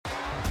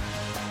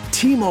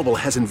T-Mobile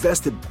has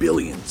invested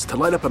billions to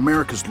light up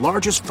America's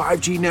largest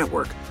 5G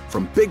network,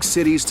 from big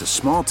cities to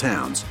small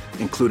towns,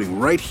 including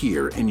right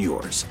here in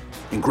yours.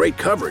 And great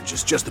coverage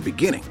is just the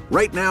beginning.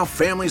 Right now,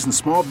 families and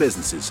small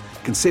businesses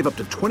can save up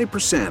to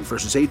 20%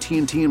 versus AT&T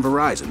and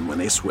Verizon when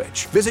they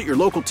switch. Visit your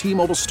local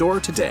T-Mobile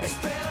store today.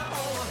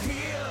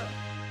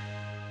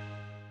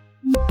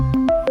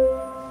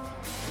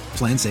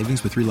 Plan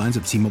savings with 3 lines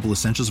of T-Mobile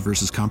Essentials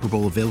versus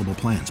comparable available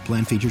plans.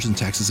 Plan features and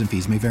taxes and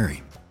fees may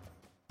vary.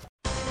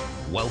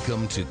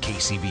 Welcome to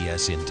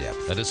KCBS In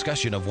Depth, a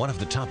discussion of one of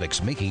the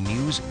topics making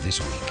news this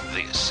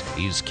week. This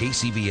is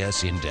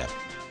KCBS In Depth.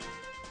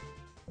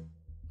 We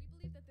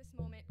believe that this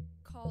moment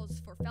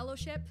calls for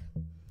fellowship,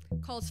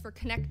 calls for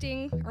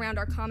connecting around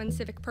our common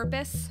civic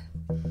purpose.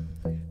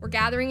 We're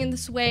gathering in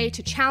this way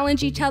to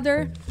challenge each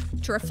other,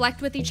 to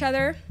reflect with each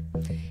other,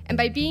 and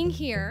by being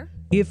here...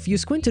 If you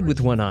squinted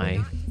with one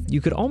eye, you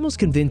could almost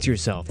convince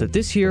yourself that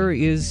this here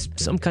is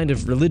some kind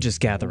of religious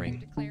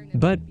gathering.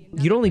 But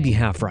you'd only be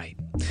half right.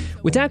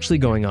 What's actually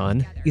going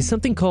on is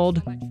something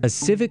called a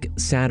Civic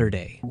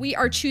Saturday. We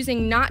are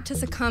choosing not to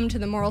succumb to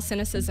the moral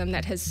cynicism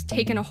that has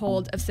taken a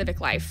hold of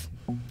civic life.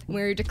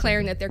 We're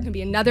declaring that there can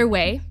be another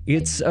way.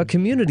 It's a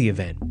community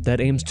event that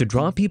aims to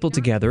draw people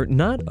together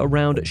not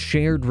around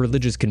shared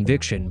religious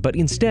conviction, but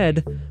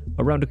instead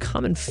around a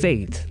common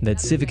faith that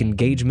civic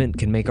engagement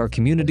can make our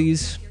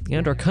communities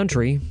and our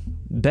country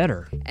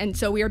better. And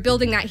so we are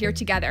building that here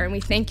together, and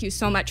we thank you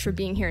so much for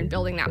being here and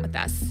building that with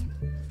us.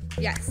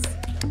 Yes.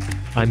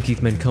 I'm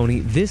Keith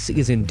Menconi. This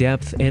is In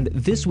Depth, and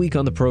this week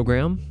on the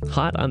program,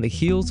 hot on the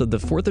heels of the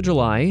 4th of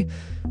July,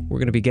 we're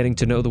going to be getting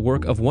to know the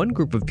work of one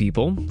group of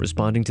people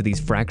responding to these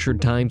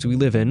fractured times we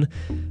live in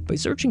by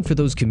searching for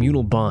those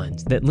communal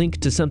bonds that link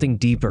to something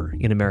deeper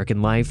in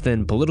American life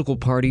than political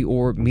party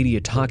or media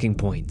talking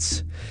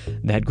points.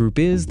 That group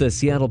is the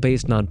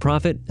Seattle-based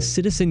nonprofit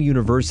Citizen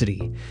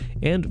University,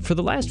 and for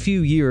the last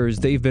few years,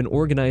 they've been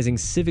organizing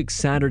Civic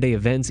Saturday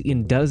events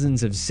in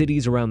dozens of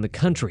cities around the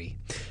country.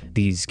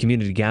 These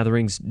community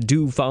gatherings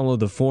do follow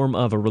the form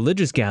of a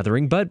religious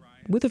gathering, but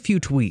with a few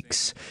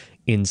tweaks.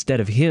 Instead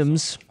of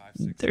hymns,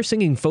 they're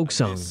singing folk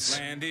songs.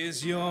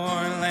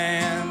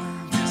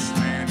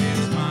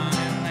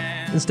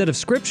 Instead of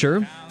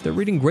scripture, they're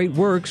reading great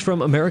works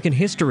from American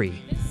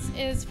history.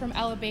 This is from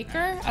Ella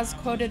Baker, as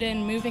quoted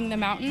in Moving the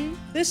Mountain.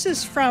 This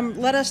is from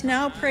Let Us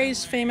Now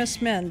Praise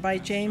Famous Men by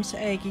James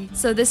Agee.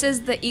 So this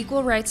is the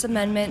Equal Rights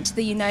Amendment to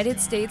the United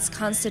States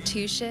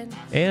Constitution.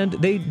 And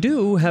they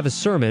do have a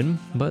sermon,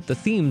 but the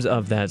themes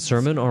of that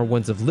sermon are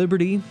ones of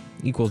liberty,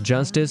 equal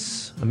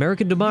justice,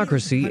 American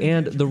democracy,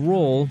 and the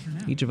role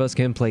each of us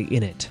can play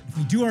in it. If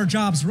we do our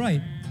jobs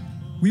right,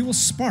 we will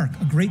spark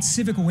a great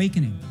civic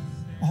awakening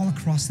all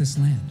across this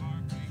land.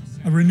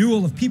 A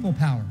renewal of people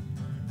power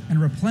and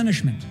a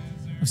replenishment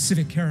of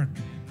civic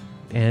character.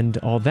 And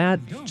all that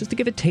just to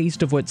give a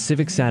taste of what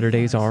Civic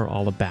Saturdays are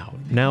all about.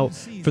 Now,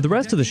 for the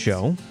rest of the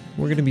show,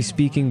 we're going to be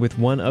speaking with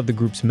one of the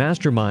group's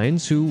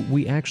masterminds who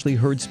we actually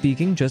heard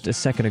speaking just a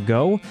second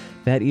ago.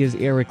 That is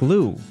Eric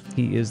Liu.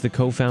 He is the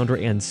co-founder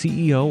and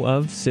CEO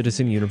of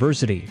Citizen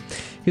University.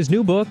 His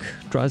new book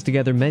draws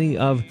together many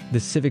of the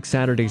Civic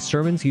Saturday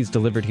sermons he's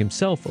delivered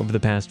himself over the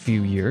past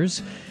few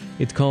years.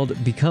 It's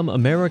called Become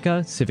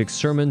America: Civic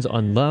Sermons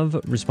on Love,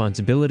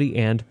 Responsibility,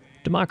 and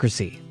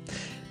Democracy.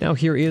 Now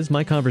here is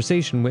my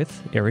conversation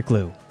with Eric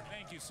Liu.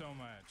 Thank you so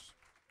much.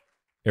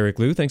 Eric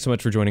Liu, thanks so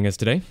much for joining us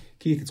today.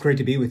 Keith, it's great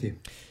to be with you.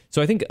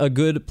 So I think a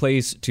good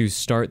place to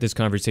start this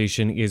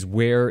conversation is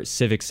where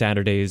Civic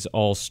Saturdays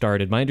all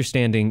started. My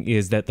understanding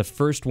is that the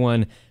first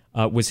one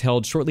was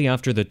held shortly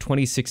after the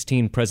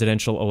 2016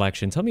 presidential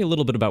election. Tell me a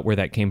little bit about where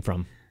that came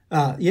from.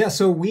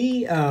 So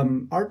we,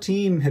 our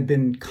team had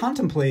been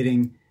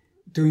contemplating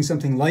doing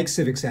something like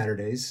Civic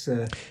Saturdays.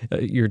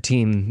 Your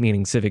team,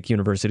 meaning Civic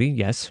University,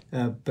 yes.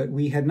 But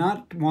we had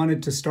not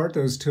wanted to start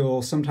those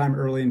till sometime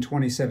early in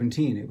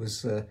 2017. It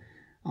was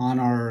on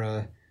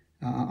our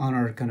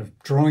kind of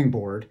drawing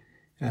board.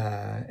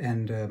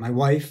 And my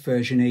wife,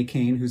 Janae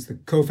Kane, who's the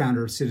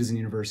co-founder of Citizen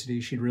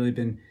University, she'd really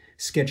been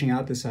sketching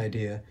out this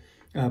idea.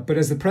 But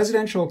as the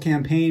presidential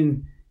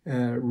campaign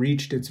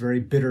reached its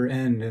very bitter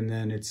end and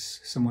then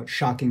its somewhat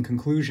shocking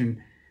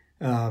conclusion,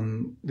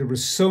 there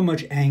was so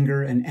much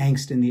anger and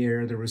angst in the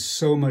air. There was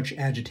so much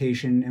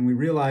agitation, and we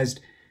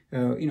realized,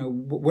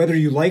 whether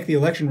you like the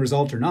election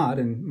result or not,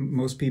 and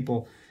most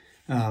people,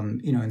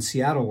 in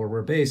Seattle where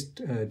we're based,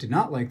 did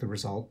not like the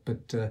result,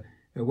 but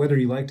whether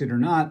you liked it or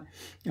not,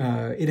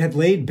 it had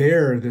laid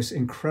bare this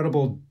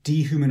incredible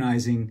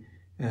dehumanizing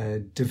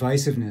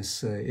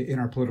divisiveness in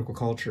our political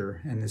culture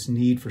and this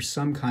need for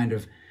some kind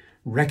of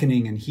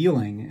reckoning and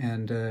healing.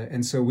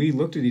 And so we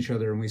looked at each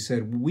other and we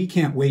said, we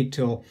can't wait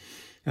till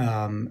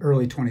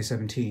early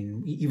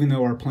 2017, even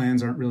though our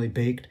plans aren't really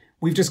baked.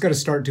 We've just got to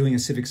start doing a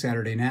Civic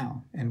Saturday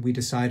now. And we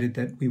decided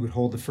that we would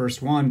hold the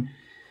first one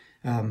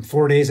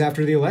 4 days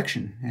after the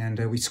election.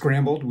 And we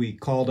scrambled. We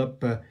called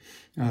up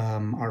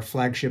our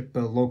flagship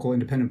local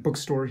independent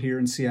bookstore here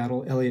in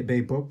Seattle, Elliott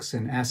Bay Books,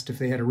 and asked if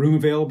they had a room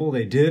available.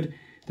 They did,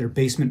 their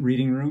basement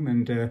reading room.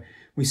 And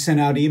we sent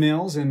out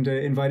emails and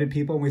invited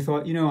people. And we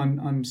thought,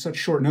 on such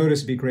short notice,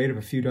 it'd be great if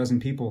a few dozen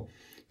people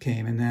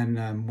came. And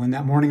then when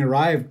that morning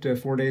arrived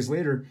 4 days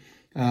later,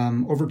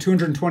 over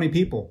 220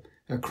 people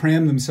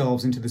crammed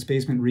themselves into this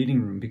basement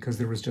reading room because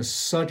there was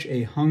just such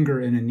a hunger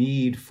and a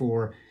need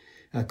for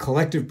a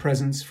collective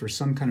presence, for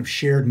some kind of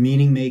shared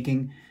meaning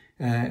making,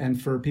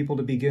 and for people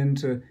to begin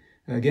to,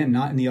 again,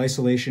 not in the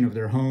isolation of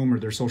their home or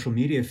their social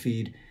media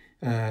feed,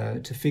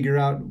 to figure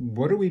out,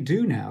 what do we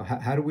do now?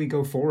 How do we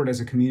go forward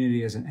as a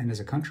community and as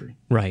a country?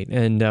 Right.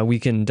 And we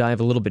can dive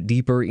a little bit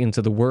deeper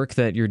into the work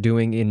that you're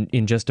doing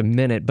in just a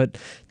minute. But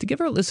to give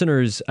our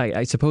listeners,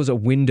 I suppose, a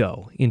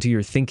window into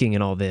your thinking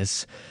in all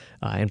this,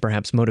 and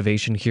perhaps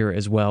motivation here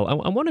as well,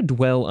 I want to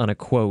dwell on a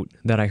quote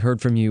that I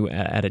heard from you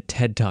at a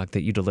TED Talk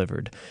that you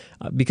delivered,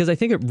 because I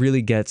think it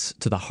really gets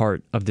to the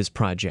heart of this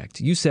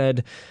project. You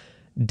said,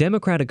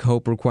 "Democratic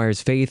hope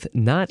requires faith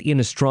not in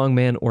a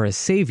strongman or a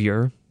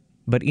savior,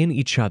 but in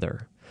each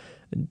other."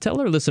 Tell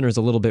our listeners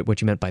a little bit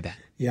what you meant by that.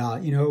 Yeah,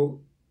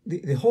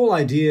 the whole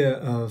idea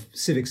of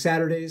Civic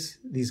Saturdays,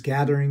 these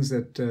gatherings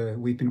that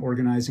we've been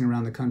organizing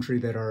around the country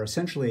that are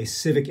essentially a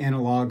civic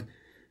analog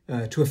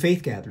to a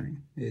faith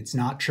gathering. It's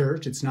not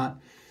church, it's not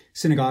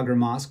synagogue or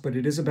mosque, but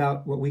it is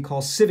about what we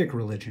call civic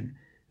religion.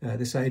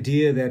 This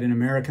idea that in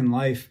American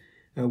life,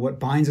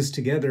 what binds us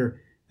together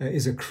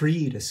is a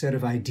creed, a set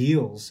of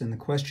ideals. And the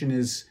question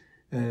is,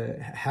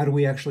 how do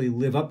we actually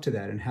live up to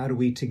that? And how do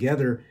we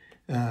together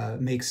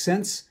make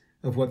sense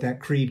of what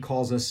that creed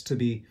calls us to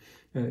be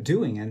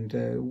doing? And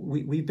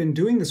we've been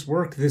doing this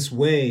work this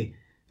way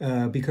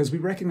because we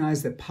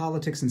recognize that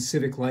politics and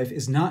civic life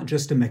is not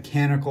just a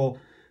mechanical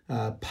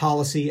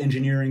policy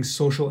engineering,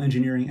 social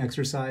engineering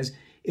exercise.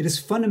 It is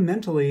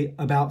fundamentally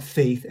about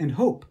faith and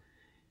hope.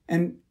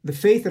 And the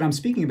faith that I'm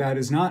speaking about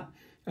is not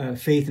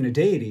faith in a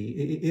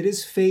deity. It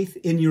is faith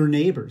in your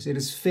neighbors. It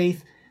is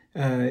faith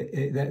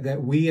that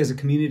we as a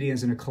community,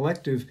 as in a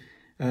collective,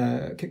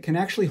 can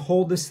actually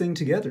hold this thing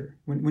together.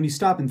 When you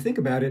stop and think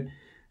about it,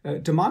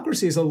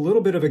 democracy is a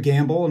little bit of a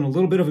gamble and a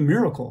little bit of a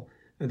miracle.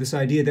 This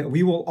idea that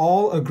we will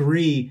all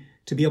agree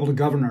to be able to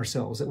govern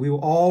ourselves, that we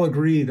will all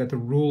agree that the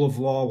rule of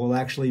law will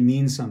actually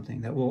mean something,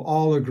 that we'll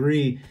all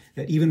agree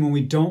that even when we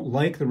don't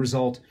like the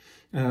result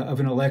of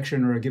an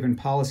election or a given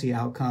policy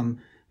outcome,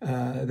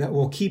 that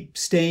we'll keep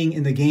staying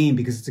in the game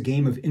because it's a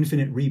game of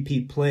infinite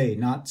repeat play,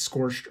 not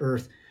scorched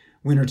earth,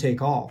 winner take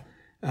all.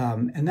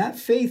 And that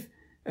faith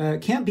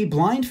can't be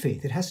blind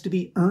faith. It has to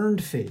be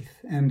earned faith.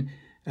 And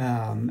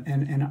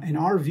in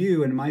our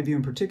view, and in my view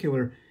in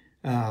particular,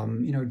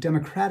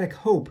 democratic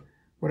hope,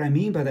 what I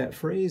mean by that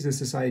phrase is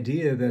this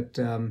idea that,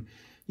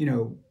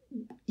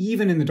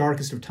 even in the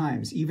darkest of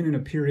times, even in a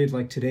period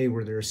like today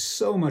where there's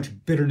so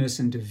much bitterness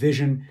and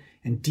division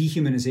and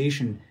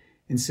dehumanization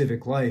in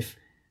civic life,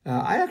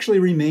 I actually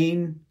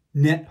remain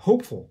net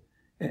hopeful.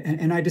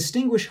 And I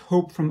distinguish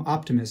hope from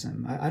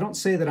optimism. I don't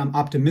say that I'm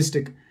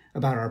optimistic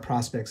about our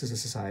prospects as a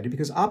society,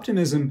 because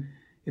optimism,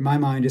 in my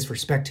mind, is for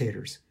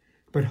spectators.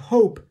 But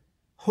hope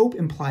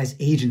implies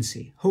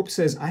agency. Hope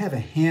says, I have a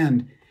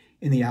hand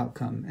in the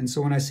outcome. And so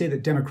when I say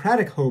that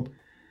democratic hope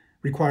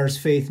requires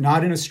faith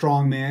not in a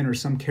strong man or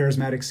some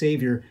charismatic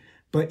savior,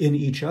 but in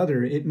each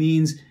other, it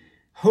means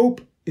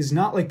hope is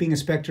not like being a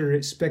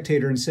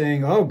spectator and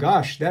saying, oh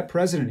gosh, that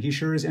president, he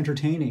sure is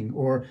entertaining.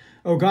 Or,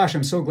 oh gosh,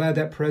 I'm so glad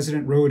that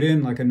president rode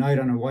in like a knight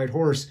on a white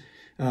horse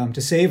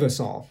to save us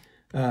all.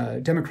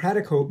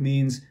 Democratic hope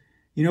means,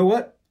 you know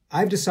what?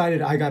 I've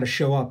decided I got to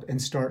show up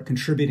and start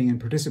contributing and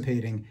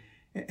participating.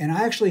 And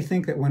I actually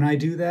think that when I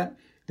do that,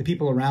 the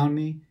people around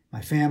me,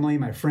 my family,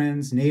 my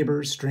friends,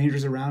 neighbors,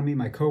 strangers around me,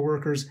 my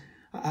coworkers,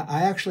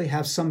 I actually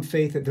have some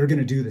faith that they're going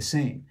to do the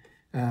same.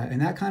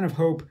 And that kind of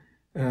hope,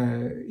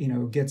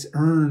 gets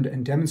earned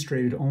and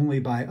demonstrated only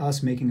by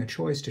us making a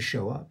choice to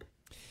show up.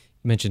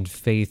 You mentioned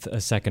faith a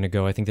second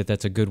ago. I think that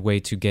that's a good way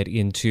to get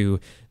into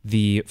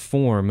the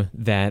form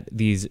that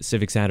these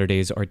Civic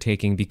Saturdays are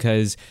taking,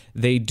 because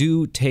they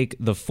do take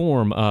the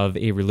form of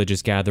a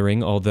religious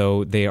gathering,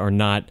 although they are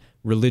not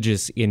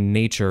religious in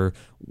nature.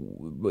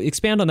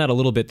 Expand on that a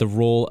little bit, the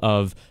role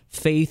of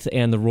faith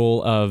and the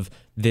role of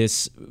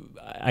this,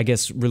 I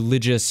guess,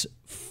 religious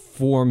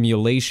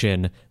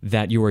formulation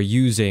that you are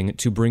using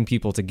to bring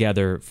people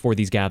together for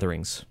these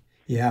gatherings.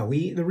 Yeah,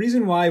 the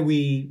reason why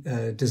we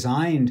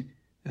designed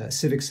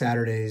Civic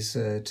Saturdays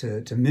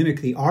to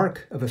mimic the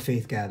arc of a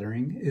faith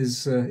gathering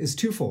is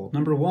twofold.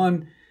 Number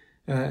one,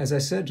 as I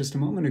said just a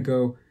moment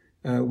ago,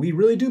 we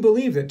really do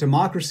believe that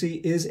democracy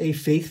is a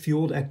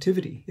faith-fueled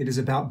activity. It is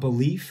about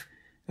belief,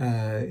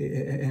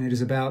 and it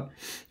is about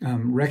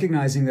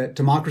recognizing that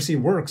democracy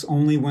works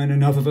only when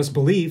enough of us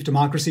believe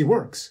democracy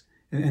works.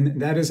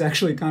 And that is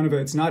actually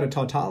it's not a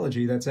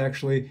tautology, that's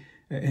actually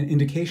an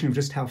indication of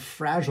just how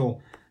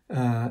fragile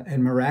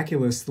and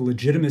miraculous the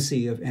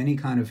legitimacy of any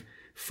kind of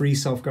free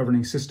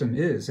self-governing system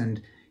is.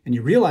 And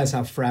you realize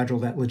how fragile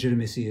that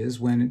legitimacy is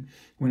when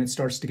it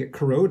starts to get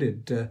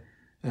corroded,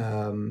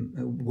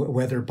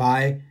 whether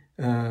by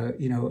a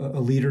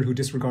leader who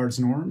disregards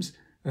norms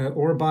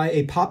or by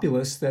a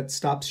populace that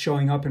stops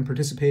showing up and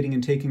participating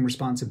and taking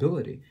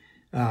responsibility.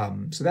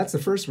 So that's the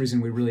first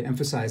reason we really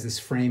emphasize this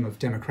frame of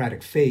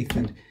democratic faith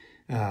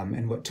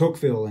and what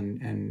Tocqueville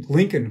and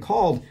Lincoln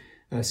called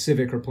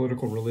civic or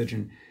political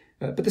religion.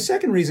 But the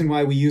second reason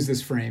why we use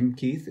this frame,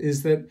 Keith,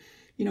 is that,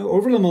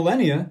 over the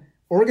millennia,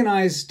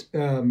 organized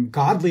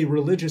godly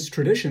religious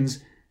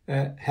traditions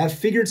have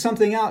figured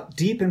something out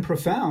deep and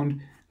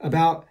profound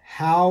about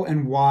how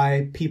and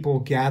why people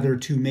gather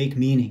to make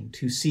meaning,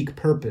 to seek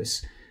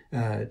purpose,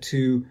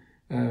 to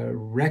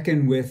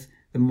reckon with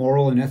the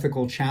moral and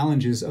ethical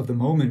challenges of the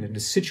moment, and to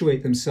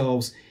situate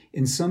themselves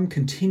in some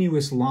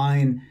continuous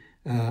line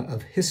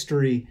of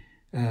history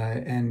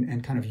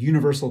and kind of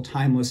universal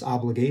timeless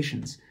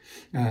obligations.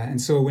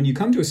 And so when you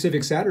come to a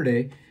Civic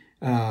Saturday,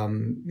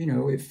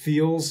 it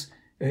feels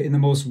in the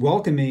most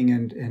welcoming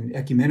and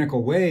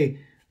ecumenical way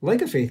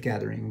like a faith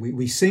gathering.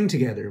 We sing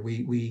together.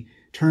 We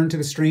turn to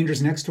the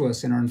strangers next to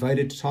us and are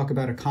invited to talk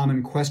about a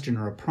common question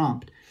or a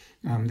prompt.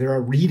 There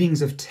are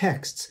readings of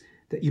texts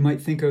that you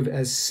might think of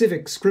as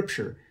civic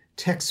scripture,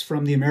 texts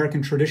from the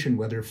American tradition,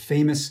 whether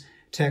famous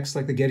texts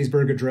like the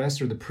Gettysburg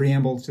Address or the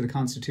preamble to the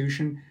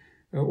Constitution,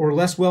 or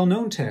less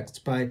well-known texts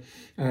by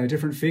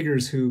different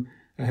figures who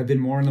have been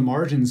more on the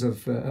margins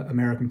of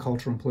American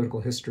cultural and political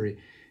history.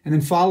 And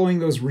then following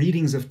those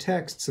readings of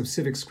texts of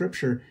civic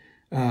scripture,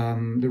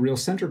 the real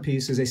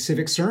centerpiece is a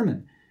civic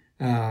sermon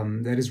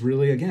that is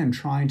really, again,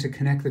 trying to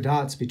connect the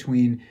dots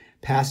between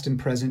past and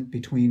present,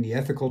 between the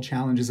ethical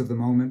challenges of the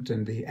moment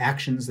and the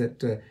actions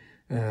that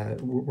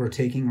we're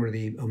taking or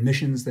the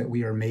omissions that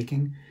we are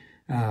making.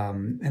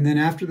 And then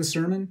after the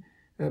sermon,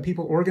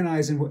 people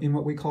organize in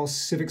what we call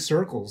civic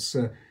circles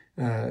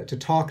to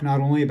talk not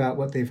only about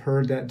what they've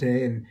heard that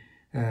day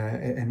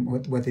and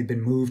what they've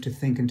been moved to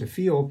think and to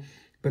feel,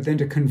 but then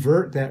to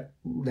convert that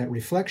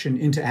reflection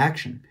into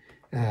action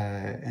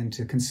and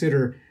to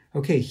consider,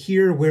 okay,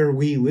 here where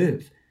we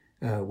live,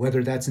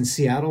 whether that's in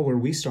Seattle where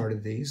we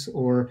started these,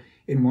 or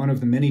in one of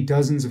the many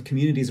dozens of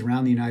communities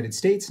around the United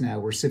States now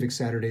where Civic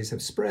Saturdays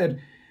have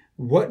spread,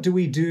 what do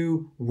we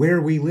do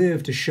where we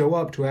live to show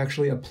up to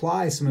actually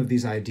apply some of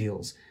these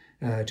ideals,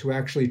 to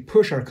actually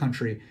push our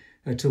country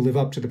to live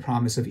up to the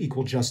promise of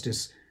equal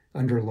justice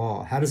under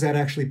law? How does that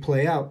actually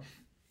play out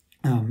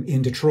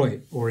in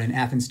Detroit or in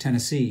Athens,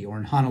 Tennessee, or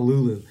in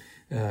Honolulu,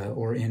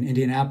 or in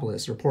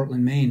Indianapolis or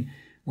Portland, Maine,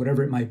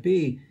 whatever it might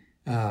be?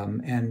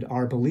 And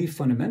our belief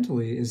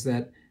fundamentally is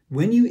that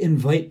when you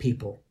invite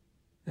people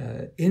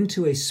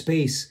into a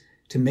space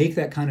to make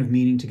that kind of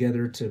meaning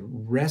together, to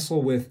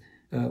wrestle with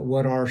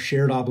what our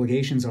shared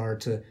obligations are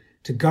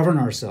to govern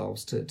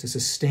ourselves, to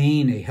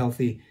sustain a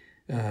healthy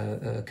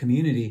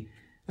community,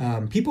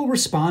 people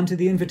respond to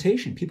the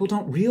invitation. People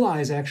don't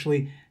realize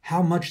actually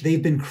how much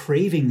they've been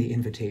craving the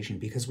invitation,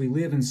 because we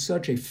live in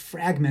such a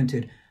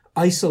fragmented,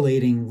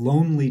 isolating,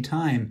 lonely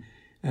time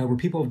where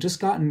people have just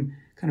gotten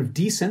kind of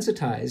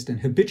desensitized and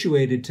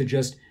habituated to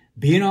just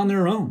being on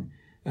their own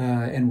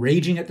and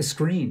raging at the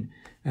screen,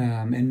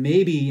 and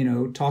maybe,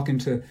 talking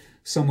to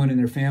someone in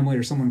their family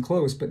or someone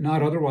close, but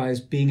not otherwise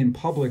being in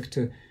public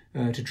to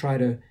try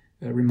to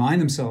remind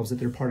themselves that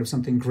they're part of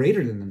something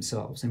greater than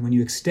themselves. And when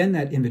you extend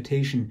that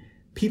invitation,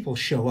 people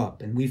show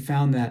up. And we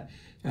found that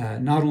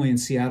not only in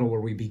Seattle where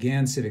we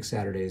began Civic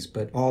Saturdays,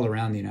 but all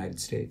around the United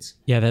States.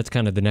 Yeah, that's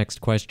kind of the next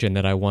question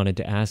that I wanted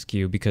to ask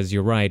you, because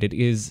you're right.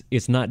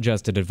 It's not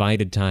just a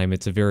divided time.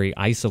 It's a very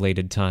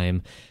isolated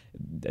time.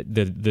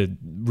 The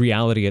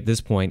reality at this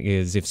point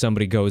is if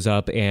somebody goes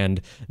up and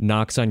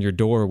knocks on your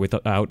door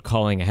without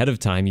calling ahead of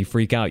time, you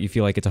freak out. You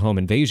feel like it's a home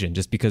invasion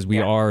just because we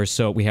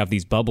have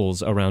these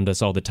bubbles around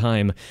us all the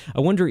time. I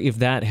wonder if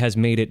that has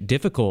made it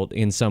difficult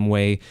in some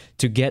way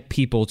to get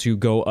people to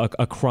go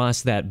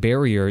across that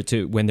barrier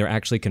to when they're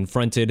actually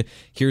confronted.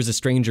 Here's a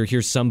stranger,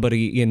 here's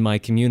somebody in my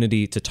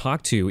community to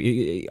talk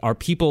to. Are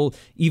people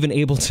even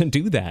able to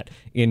do that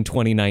in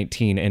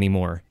 2019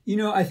 anymore?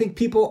 I think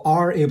people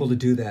are able to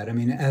do that. I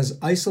mean, as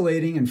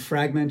isolating and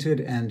fragmented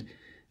and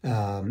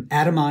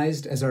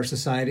atomized as our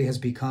society has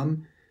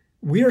become,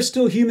 we are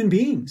still human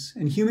beings.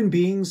 And human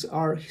beings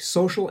are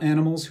social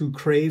animals who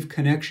crave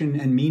connection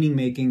and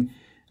meaning-making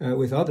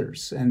with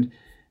others. And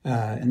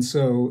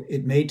so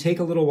it may take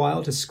a little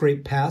while to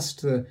scrape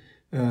past the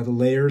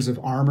layers of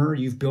armor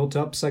you've built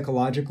up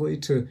psychologically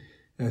to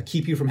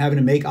keep you from having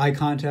to make eye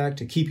contact,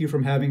 to keep you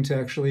from having to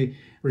actually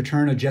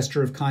return a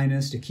gesture of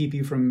kindness, to keep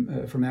you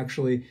from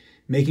actually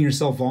making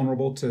yourself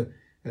vulnerable to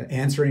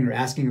answering or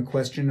asking a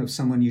question of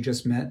someone you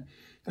just met.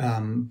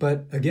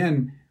 But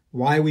again,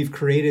 why we've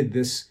created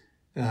this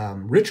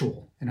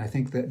ritual, and I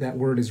think that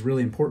word is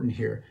really important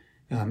here.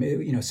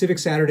 Civic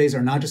Saturdays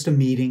are not just a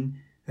meeting.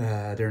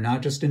 They're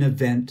not just an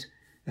event.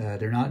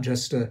 They're not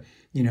just a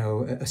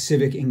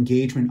civic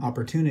engagement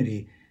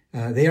opportunity.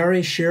 They are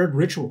a shared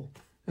ritual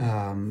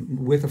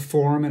with a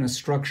form and a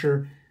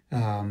structure,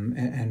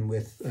 and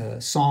with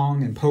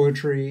song and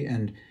poetry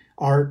and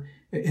art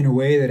in a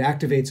way that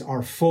activates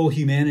our full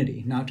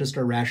humanity, not just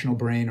our rational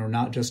brain or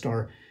not just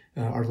our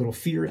little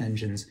fear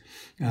engines.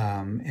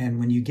 And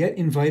when you get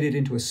invited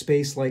into a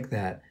space like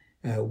that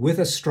with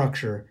a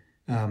structure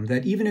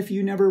that even if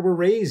you never were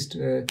raised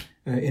in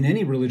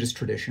any religious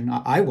tradition,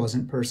 I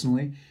wasn't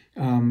personally,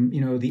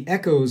 the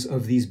echoes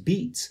of these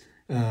beats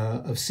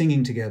of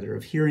singing together,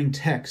 of hearing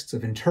texts,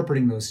 of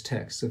interpreting those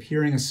texts, of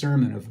hearing a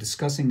sermon, of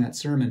discussing that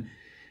sermon.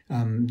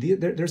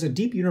 There's a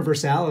deep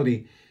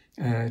universality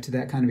to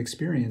that kind of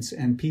experience,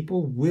 and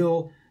people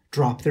will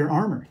drop their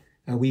armor.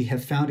 We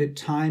have found it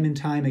time and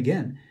time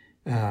again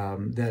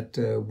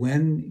that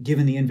when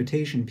given the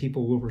invitation,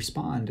 people will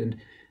respond.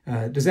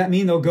 And does that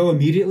mean they'll go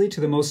immediately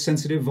to the most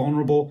sensitive,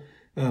 vulnerable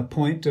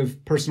point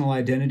of personal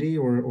identity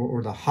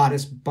or the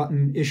hottest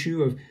button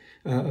issue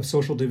of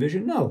social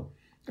division? No.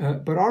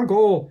 But our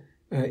goal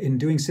in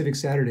doing Civic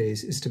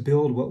Saturdays is to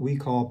build what we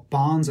call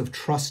bonds of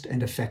trust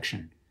and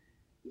affection.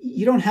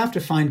 You don't have to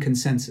find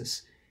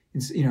consensus.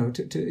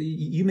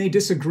 You may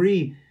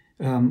disagree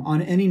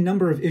on any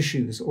number of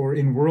issues or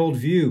in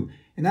worldview.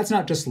 And that's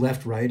not just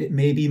left-right. It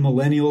may be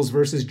millennials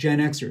versus Gen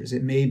Xers.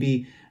 It may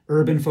be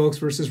urban folks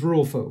versus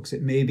rural folks.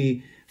 It may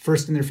be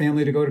first in their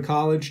family to go to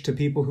college to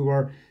people who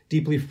are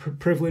deeply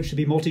privileged to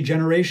be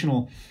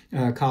multi-generational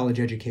college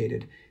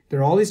educated. There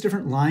are all these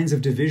different lines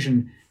of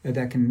division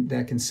that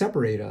can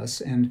separate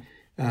us. And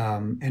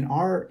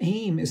our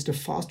aim is to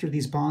foster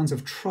these bonds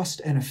of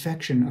trust and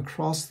affection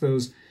across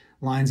those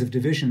lines of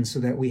division so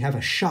that we have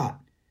a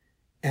shot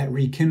at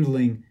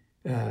rekindling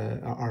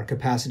our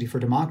capacity for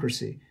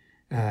democracy.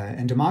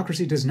 And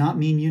democracy does not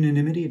mean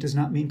unanimity. It does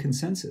not mean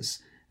consensus.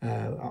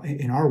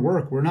 In our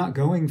work, we're not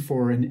going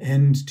for an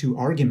end to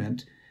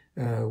argument.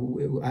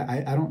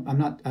 I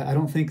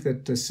don't think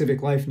that the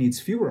civic life needs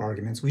fewer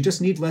arguments. We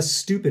just need less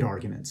stupid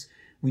arguments.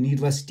 We need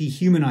less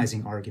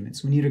dehumanizing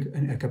arguments. We need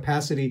a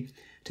capacity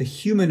to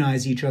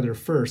humanize each other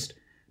first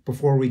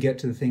before we get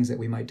to the things that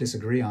we might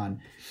disagree on.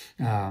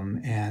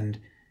 And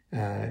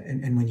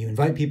when you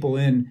invite people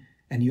in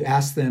and you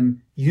ask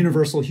them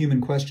universal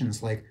human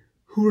questions like,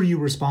 who are you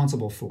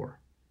responsible for?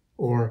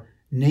 Or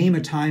name a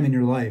time in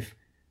your life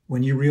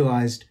when you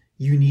realized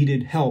you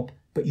needed help,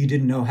 but you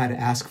didn't know how to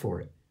ask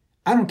for it.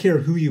 I don't care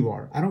who you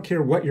are. I don't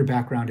care what your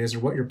background is or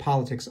what your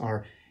politics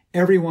are.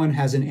 Everyone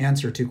has an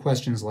answer to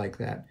questions like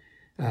that.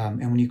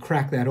 And when you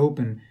crack that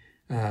open,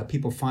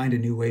 people find a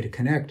new way to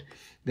connect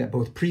that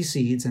both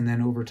precedes and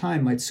then over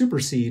time might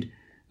supersede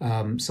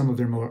some of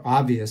their more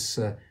obvious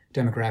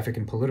demographic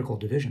and political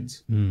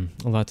divisions.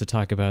 A lot to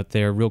talk about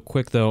there. Real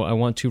quick, though, I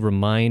want to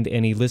remind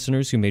any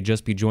listeners who may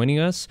just be joining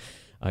us,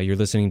 you're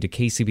listening to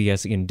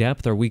KCBS In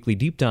Depth, our weekly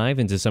deep dive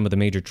into some of the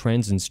major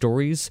trends and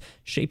stories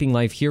shaping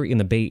life here in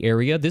the Bay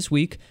Area. This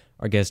week,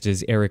 our guest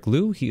is Eric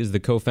Liu. He is the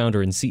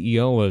co-founder and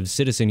CEO of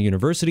Citizen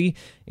University,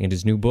 and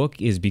his new book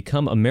is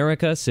Become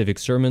America, Civic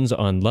Sermons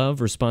on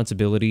Love,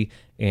 Responsibility,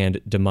 and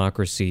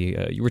Democracy.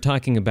 You were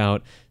talking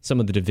about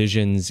some of the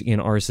divisions in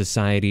our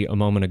society a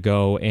moment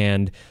ago,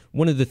 and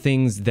one of the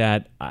things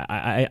that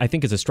I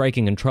think is a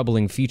striking and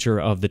troubling feature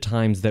of the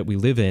times that we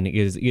live in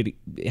is it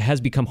has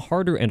become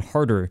harder and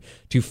harder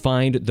to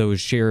find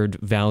those shared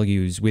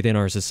values within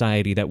our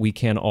society that we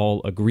can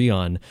all agree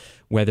on.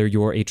 Whether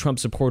you're a Trump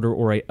supporter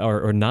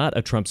or not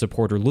a Trump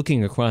supporter,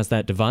 looking across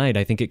that divide,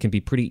 I think it can be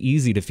pretty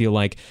easy to feel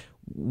like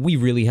we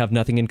really have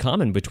nothing in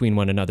common between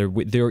one another.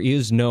 There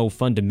is no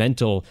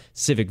fundamental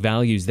civic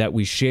values that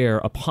we share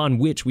upon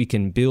which we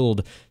can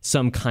build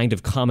some kind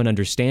of common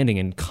understanding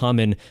and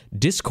common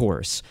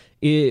discourse.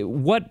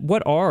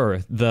 What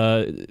are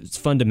the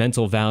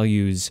fundamental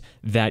values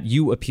that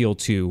you appeal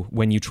to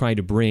when you try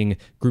to bring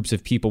groups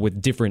of people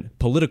with different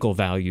political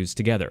values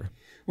together?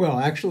 Well,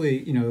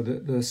 actually,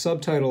 the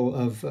subtitle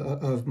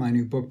of my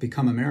new book,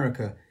 Become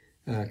America,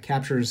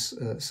 captures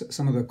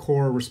some of the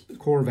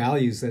core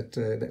values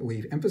that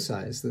we've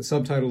emphasized. The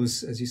subtitle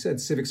is, as you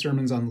said, Civic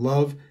Sermons on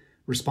Love,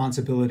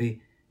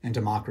 Responsibility, and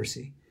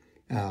Democracy.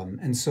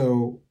 And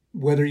so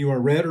whether you are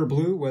red or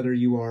blue, whether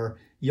you are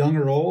young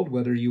or old,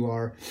 whether you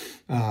are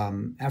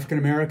African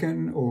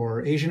American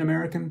or Asian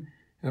American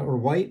or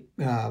white,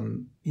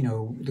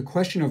 the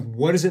question of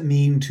what does it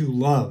mean to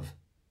love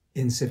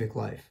in civic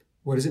life?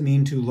 What does it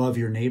mean to love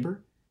your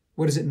neighbor?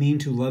 What does it mean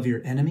to love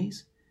your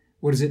enemies?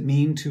 What does it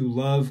mean to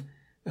love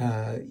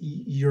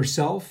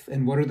yourself?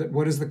 And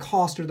what is the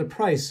cost or the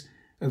price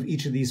of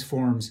each of these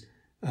forms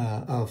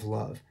of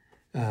love?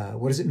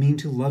 What does it mean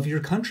to love your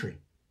country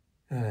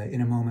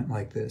in a moment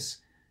like this?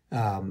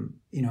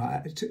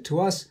 To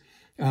us,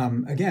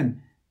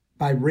 again,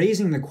 by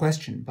raising the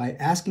question, by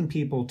asking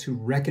people to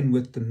reckon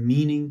with the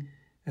meaning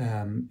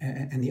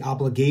and the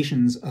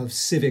obligations of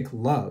civic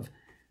love,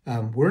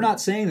 we're not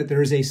saying that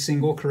there is a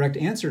single correct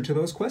answer to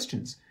those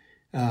questions.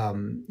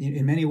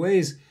 In many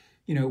ways,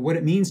 what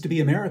it means to be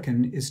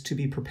American is to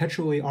be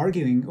perpetually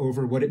arguing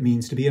over what it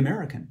means to be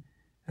American.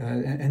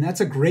 And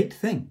that's a great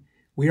thing.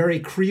 We are a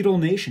creedal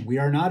nation. We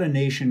are not a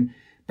nation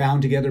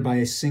bound together by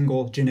a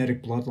single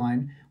genetic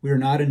bloodline. We are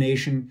not a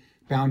nation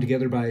bound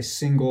together by a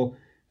single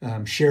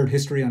shared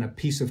history on a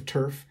piece of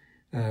turf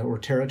or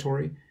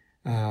territory.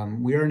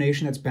 We are a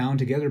nation that's bound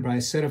together by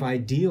a set of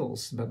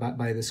ideals,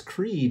 by this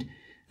creed.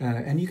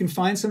 And you can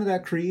find some of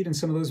that creed and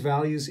some of those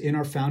values in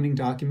our founding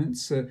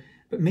documents.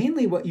 But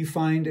mainly what you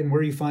find and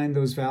where you find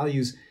those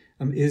values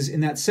is in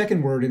that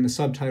second word in the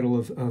subtitle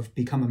of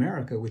Become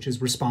America, which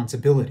is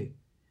responsibility.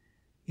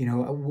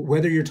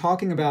 Whether you're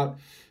talking about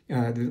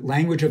the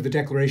language of the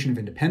Declaration of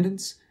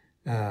Independence,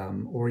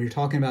 or you're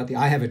talking about the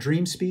I Have a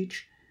Dream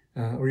speech,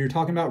 or you're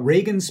talking about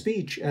Reagan's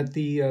speech at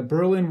the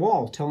Berlin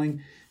Wall,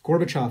 telling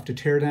Gorbachev to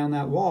tear down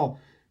that wall,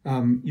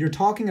 you're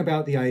talking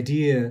about the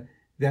idea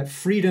that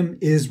freedom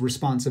is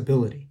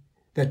responsibility,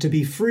 that to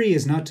be free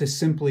is not to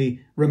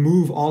simply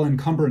remove all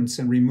encumbrance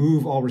and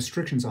remove all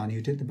restrictions on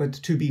you, but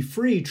to be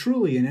free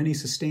truly in any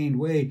sustained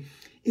way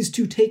is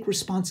to take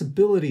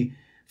responsibility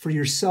for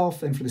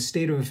yourself and for the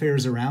state of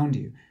affairs around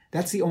you.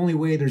 That's the only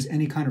way there's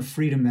any kind of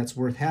freedom that's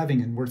worth having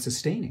and worth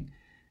sustaining.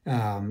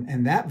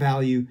 And that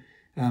value,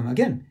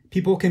 again,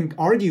 people can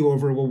argue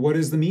over, well, what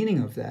is the meaning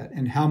of that?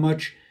 And how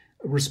much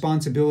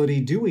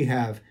responsibility do we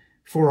have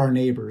for our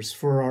neighbors,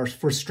 for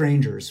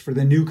strangers, for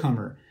the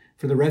newcomer,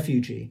 for the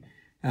refugee?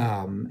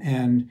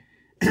 And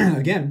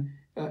again,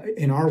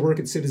 in our work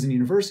at Citizen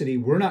University,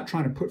 we're not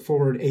trying to put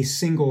forward a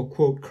single,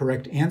 quote,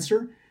 correct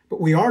answer, but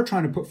we are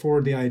trying to put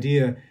forward the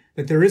idea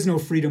that there is no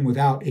freedom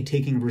without a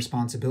taking of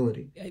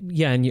responsibility.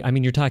 Yeah,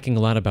 and you're talking a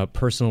lot about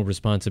personal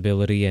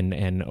responsibility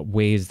and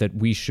ways that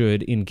we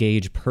should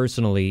engage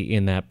personally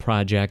in that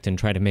project and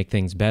try to make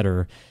things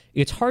better.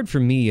 It's hard for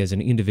me as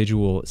an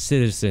individual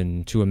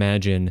citizen to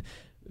imagine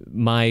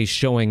my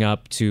showing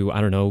up to,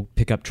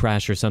 pick up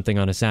trash or something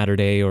on a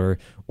Saturday or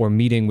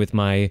meeting with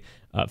my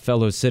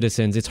fellow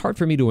citizens. It's hard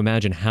for me to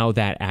imagine how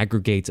that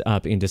aggregates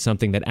up into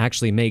something that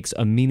actually makes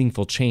a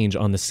meaningful change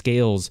on the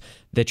scales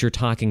that you're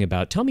talking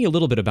about. Tell me a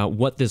little bit about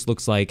what this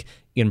looks like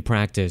in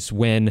practice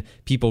when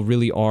people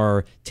really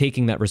are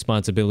taking that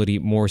responsibility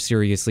more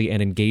seriously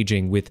and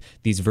engaging with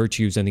these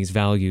virtues and these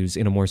values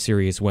in a more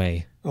serious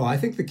way. Oh, I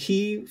think the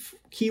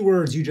key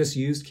words you just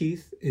used,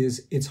 Keith,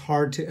 is it's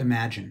hard to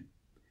imagine.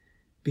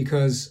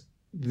 Because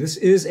this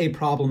is a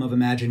problem of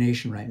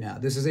imagination right now.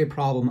 This is a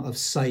problem of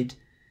sight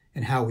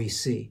and how we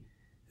see.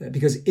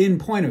 Because in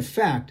point of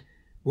fact,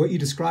 what you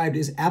described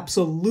is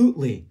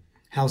absolutely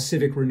how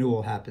civic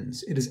renewal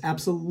happens. It is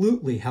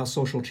absolutely how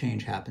social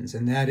change happens.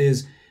 And that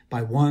is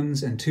by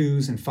ones and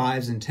twos and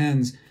fives and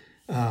tens,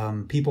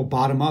 people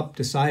bottom up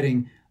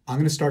deciding, I'm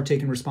going to start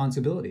taking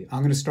responsibility. I'm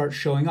going to start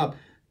showing up.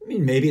 I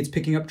mean, maybe it's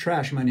picking up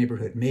trash in my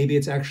neighborhood. Maybe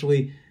it's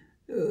actually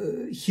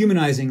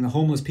humanizing the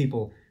homeless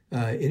people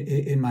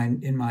in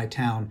my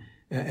town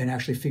and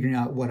actually figuring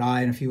out what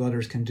I and a few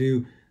others can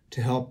do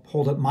to help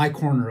hold up my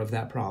corner of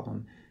that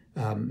problem.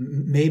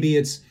 Maybe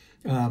it's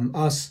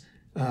us,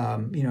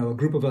 a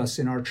group of us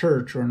in our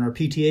church or in our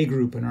PTA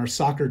group and our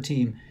soccer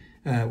team,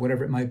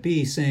 whatever it might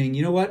be, saying,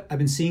 you know what, I've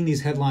been seeing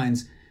these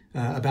headlines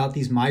about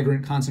these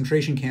migrant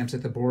concentration camps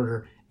at the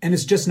border, and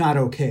it's just not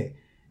okay.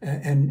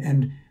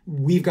 And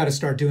we've got to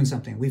start doing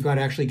something. We've got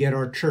to actually get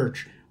our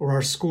church or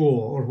our school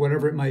or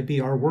whatever it might be,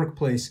 our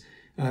workplace,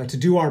 to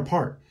do our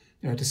part,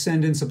 to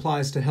send in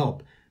supplies to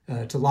help,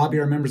 to lobby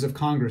our members of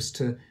Congress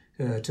to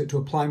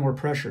apply more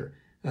pressure,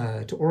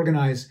 to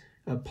organize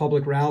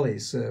public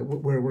rallies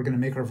where we're going to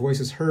make our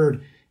voices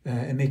heard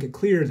and make it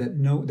clear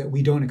that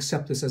we don't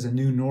accept this as a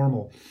new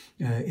normal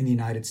in the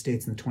United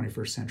States in the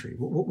 21st century.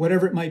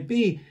 Whatever it might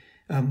be,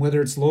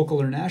 whether it's local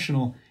or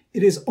national,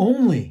 it is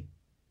only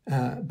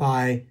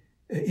by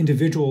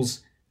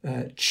individuals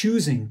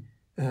choosing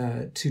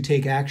to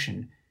take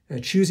action,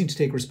 choosing to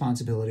take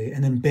responsibility,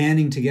 and then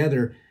banding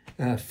together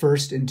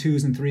first in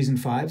twos and threes and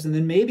fives, and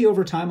then maybe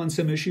over time on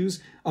some issues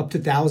up to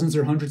thousands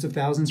or hundreds of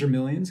thousands or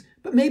millions,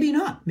 but maybe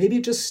not. Maybe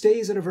it just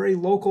stays at a very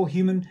local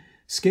human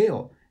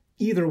scale.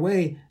 Either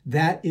way,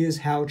 that is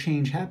how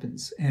change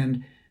happens.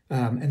 And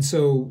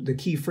so the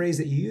key phrase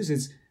that you use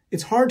is,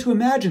 it's hard to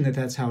imagine that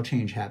that's how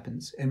change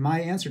happens. And my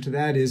answer to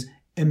that is,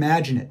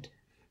 imagine it.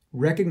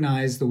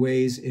 Recognize the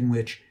ways in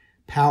which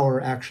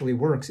power actually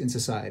works in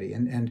society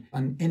and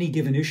on any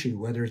given issue,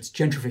 whether it's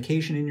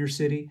gentrification in your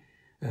city,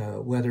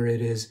 whether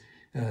it is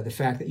the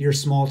fact that your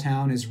small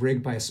town is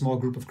rigged by a small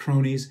group of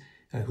cronies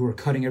who are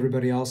cutting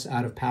everybody else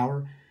out of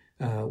power,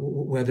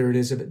 whether it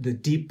is the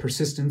deep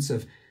persistence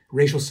of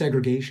racial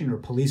segregation or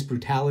police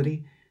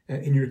brutality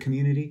in your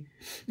community,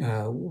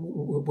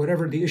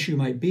 whatever the issue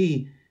might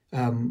be,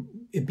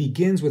 it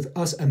begins with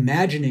us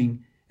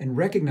imagining and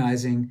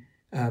recognizing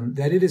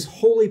that it is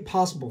wholly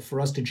possible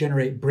for us to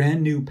generate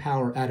brand new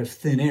power out of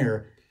thin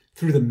air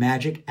through the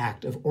magic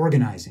act of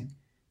organizing.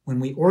 When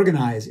we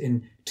organize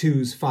in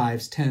twos,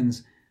 fives,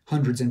 tens,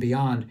 hundreds, and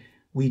beyond,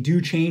 we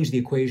do change the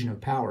equation of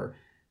power.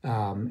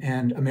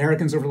 And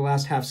Americans over the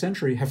last half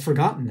century have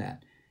forgotten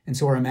that. And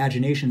so our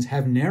imaginations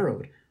have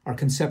narrowed. Our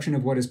conception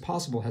of what is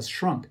possible has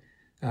shrunk.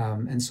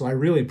 And so I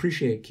really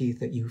appreciate, Keith,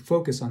 that you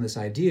focus on this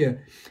idea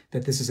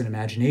that this is an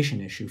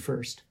imagination issue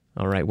first.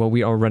 All right. Well,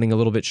 we are running a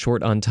little bit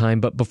short on time,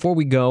 but before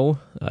we go,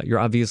 you're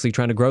obviously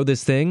trying to grow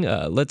this thing.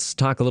 Let's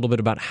talk a little bit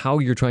about how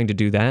you're trying to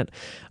do that.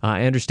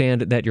 I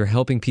understand that you're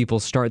helping people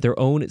start their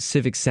own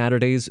Civic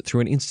Saturdays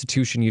through an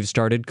institution you've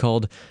started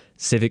called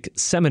Civic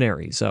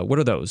Seminaries. What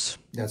are those?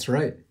 That's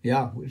right.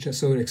 Yeah.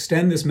 So to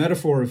extend this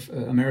metaphor of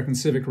American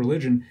civic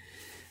religion,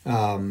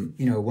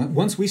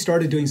 once we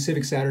started doing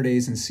Civic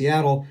Saturdays in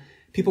Seattle,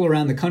 people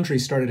around the country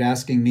started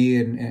asking me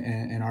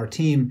and our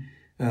team,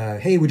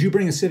 hey, would you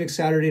bring a Civic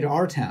Saturday to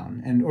our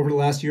town? And over the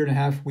last year and a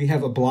half, we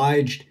have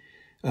obliged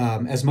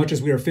as much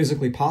as we are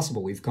physically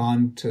possible. We've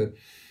gone to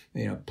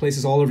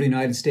places all over the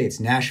United States,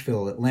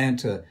 Nashville,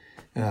 Atlanta,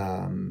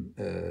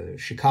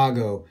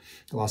 Chicago,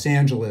 Los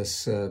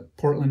Angeles,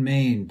 Portland,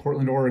 Maine,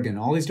 Portland, Oregon,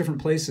 all these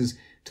different places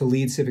to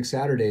lead Civic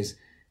Saturdays.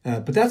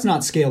 But that's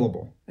not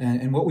scalable.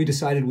 And what we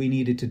decided we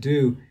needed to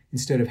do,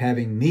 instead of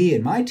having me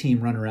and my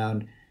team run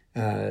around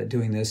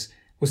doing this,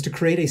 was to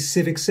create a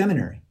civic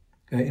seminary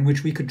in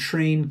which we could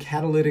train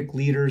catalytic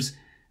leaders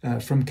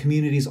from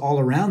communities all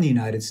around the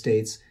United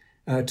States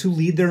to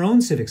lead their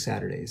own Civic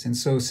Saturdays. And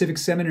so Civic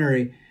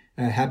Seminary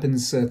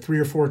happens 3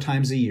 or 4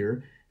 times a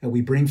year.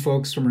 We bring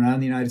folks from around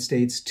the United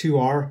States to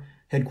our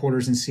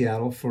headquarters in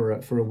Seattle for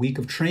a week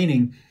of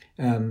training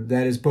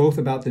that is both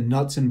about the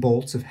nuts and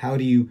bolts of how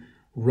do you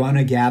run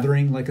a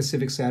gathering like a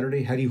Civic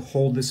Saturday, how do you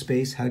hold the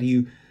space, how do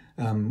you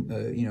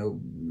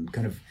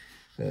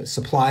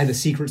supply the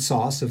secret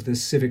sauce of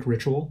this civic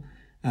ritual,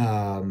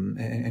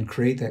 and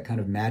create that kind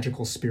of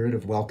magical spirit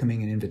of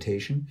welcoming and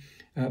invitation,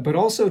 but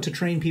also to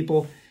train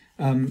people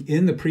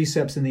in the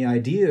precepts and the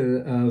idea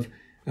of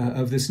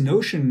this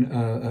notion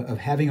of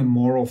having a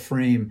moral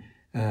frame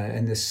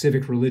and this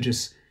civic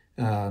religious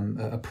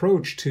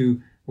approach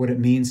to what it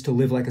means to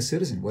live like a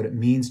citizen, what it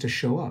means to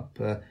show up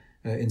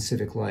in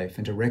civic life,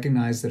 and to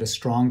recognize that a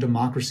strong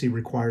democracy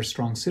requires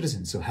strong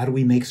citizens. So how do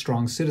we make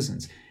strong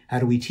citizens? How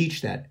do we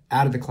teach that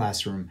out of the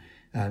classroom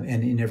and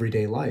in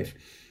everyday life?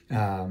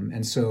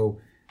 And so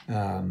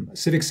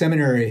Civic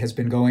Seminary has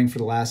been going for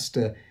the last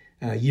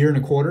year and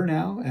a quarter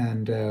now,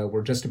 and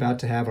we're just about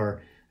to have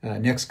our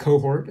next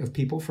cohort of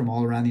people from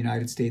all around the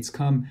United States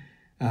come.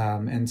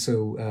 And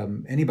so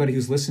anybody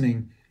who's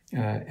listening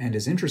and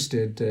is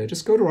interested,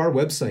 just go to our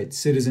website,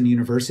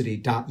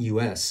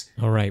 citizenuniversity.us.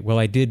 All right. Well,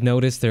 I did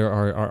notice there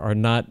are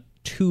not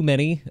too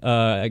many.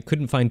 I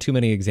couldn't find too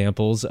many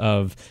examples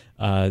of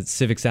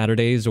Civic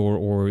Saturdays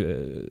or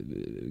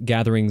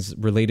gatherings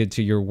related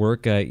to your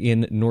work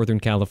in Northern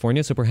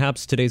California. So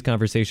perhaps today's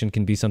conversation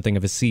can be something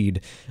of a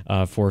seed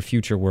for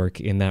future work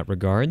in that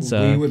regards.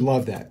 We would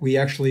love that. We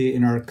actually,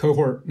 in our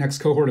next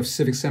cohort of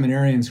civic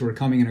seminarians who are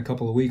coming in a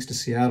couple of weeks to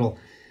Seattle,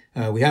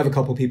 we have a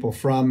couple people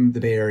from the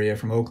Bay Area,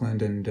 from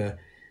Oakland and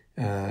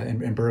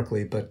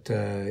Berkeley. But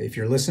if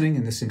you're listening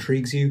and this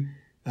intrigues you,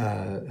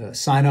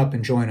 sign up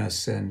and join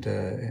us and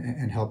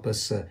help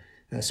us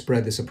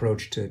spread this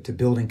approach to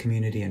building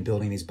community and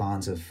building these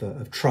bonds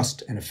of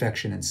trust and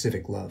affection and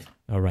civic love.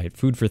 All right.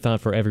 Food for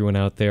thought for everyone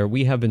out there.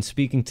 We have been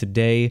speaking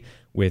today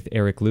with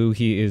Eric Liu.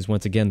 He is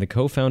once again the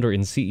co-founder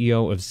and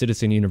CEO of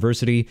Citizen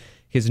University.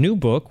 His new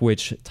book,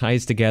 which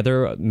ties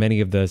together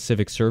many of the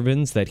civic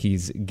sermons that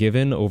he's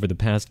given over the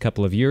past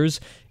couple of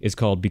years, is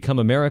called Become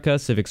America,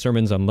 Civic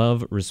Sermons on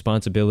Love,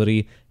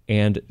 Responsibility,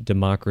 and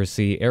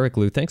Democracy. Eric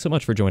Liu, thanks so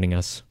much for joining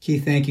us.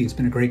 Keith, thank you. It's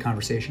been a great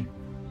conversation.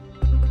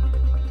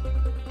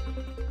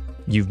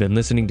 You've been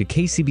listening to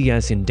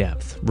KCBS In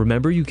Depth.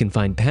 Remember, you can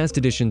find past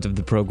editions of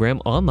the program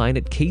online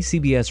at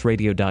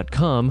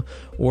kcbsradio.com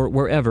or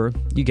wherever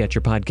you get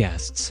your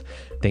podcasts.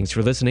 Thanks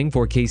for listening.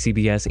 For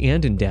KCBS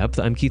and In Depth,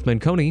 I'm Keith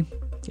Manconi,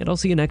 and I'll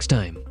see you next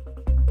time.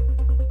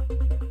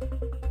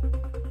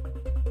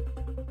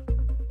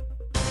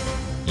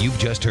 You've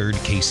just heard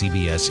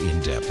KCBS In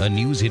Depth, a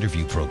news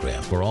interview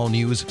program for All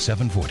News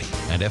 740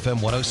 and FM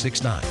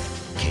 106.9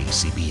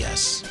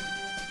 KCBS.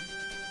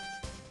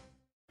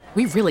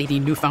 We really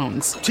need new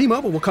phones.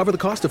 T-Mobile will cover the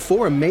cost of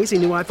 4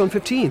 amazing new iPhone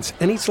 15s,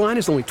 and each line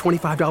is only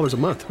 $25 a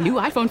month. New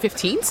iPhone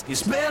 15s?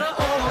 It's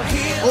better over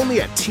here.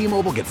 Only at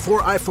T-Mobile, get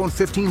 4 iPhone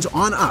 15s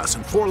on us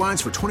and 4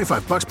 lines for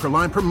 $25 per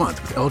line per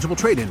month with eligible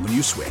trade-in when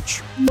you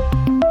switch.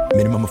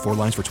 Minimum of 4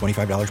 lines for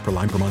 $25 per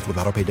line per month with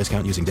autopay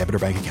discount using debit or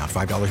bank account.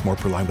 $5 more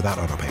per line without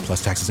autopay,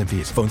 plus taxes and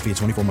fees. Phone fee at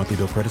 24 monthly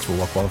bill credits for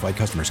well-qualified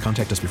customers.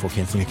 Contact us before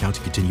canceling account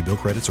to continue bill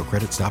credits or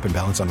credit stop and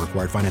balance on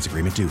required finance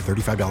agreement due.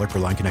 $35 per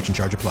line connection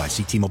charge applies.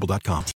 See T-Mobile.com.